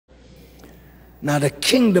Now, the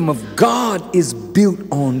kingdom of God is built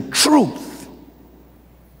on truth.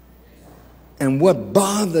 And what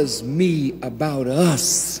bothers me about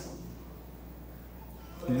us,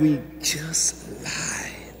 we just lie.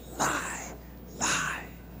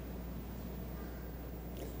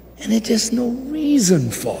 And there's just no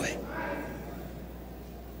reason for it.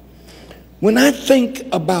 When I think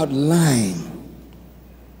about lying,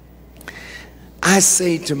 I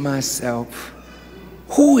say to myself,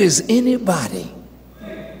 who is anybody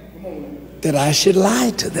that I should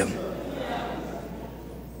lie to them?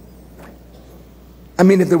 I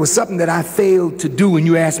mean, if there was something that I failed to do and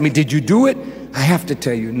you asked me, did you do it? I have to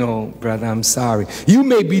tell you, no, brother, I'm sorry. You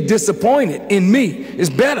may be disappointed in me.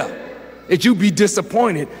 It's better that you be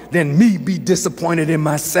disappointed than me be disappointed in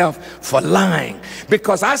myself for lying.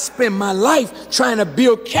 Because I spend my life trying to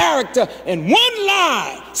build character, and one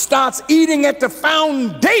lie starts eating at the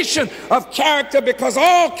foundation of character, because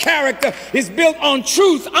all character is built on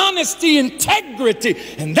truth, honesty, integrity.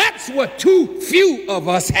 And that's what too few of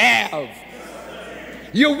us have.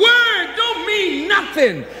 Your word don't mean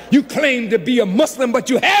nothing. You claim to be a Muslim, but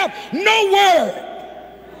you have no word.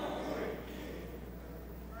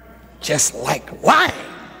 Just like lying.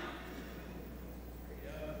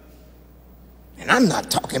 And I'm not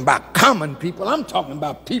talking about common people. I'm talking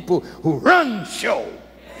about people who run show.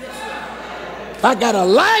 If I got a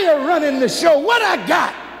liar running the show, what I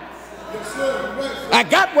got? I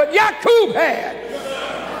got what Yaqub had.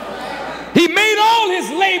 He made all his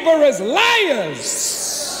laborers liars.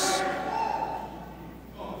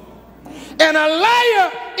 And a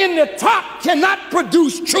liar in the top cannot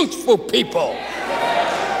produce truthful people.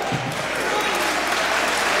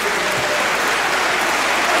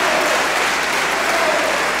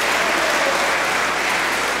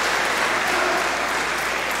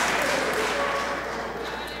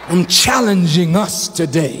 I'm challenging us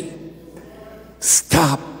today.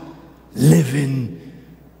 Stop living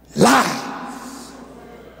lies.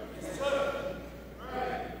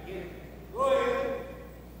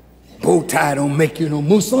 Bow tie don't make you no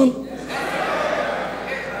Muslim.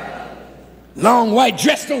 Long white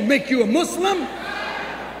dress don't make you a Muslim.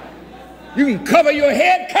 You can cover your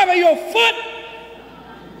head, cover your foot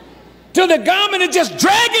till the garment is just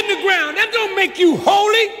dragging the ground. That don't make you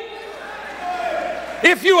holy.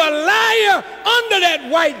 If you're a liar under that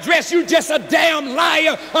white dress, you're just a damn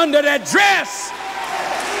liar under that dress.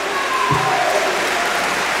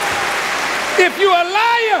 If you're a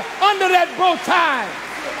liar under that bow tie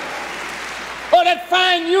or that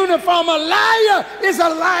fine uniform, a liar is a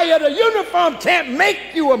liar. The uniform can't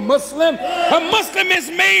make you a Muslim. A Muslim is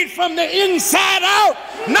made from the inside out,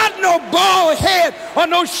 not no bald head or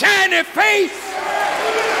no shiny face.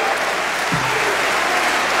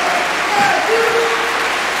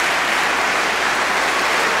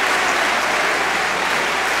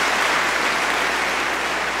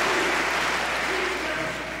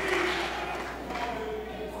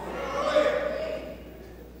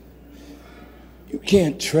 You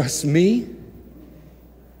can't trust me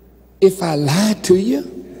if I lie to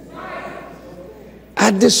you.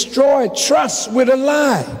 I destroy trust with a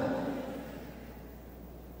lie.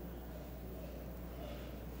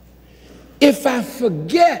 If I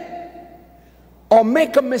forget or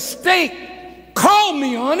make a mistake, call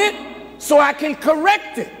me on it so I can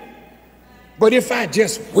correct it. But if I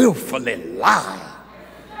just willfully lie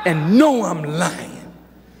and know I'm lying,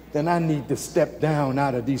 then I need to step down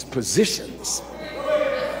out of these positions.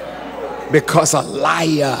 Because a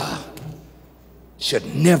liar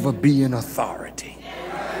should never be in authority.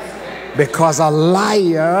 Because a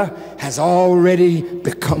liar has already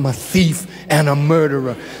become a thief and a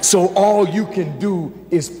murderer. So all you can do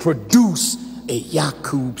is produce a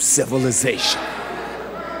Yaqub civilization.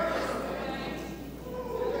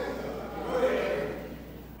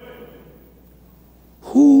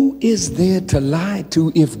 Who is there to lie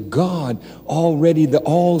to if God already, the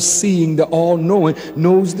all-seeing, the all-knowing,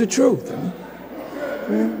 knows the truth?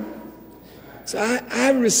 So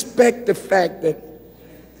I respect the fact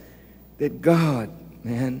that God,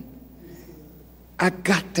 man, I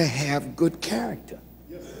got to have good character.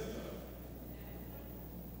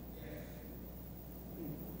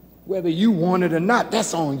 Whether you want it or not,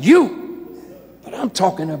 that's on you. But I'm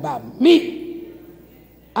talking about me.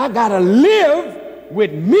 I gotta live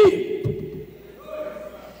with me.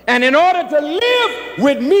 And in order to live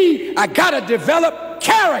with me, I gotta develop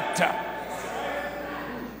character.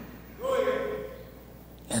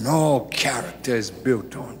 And all character is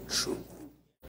built on truth.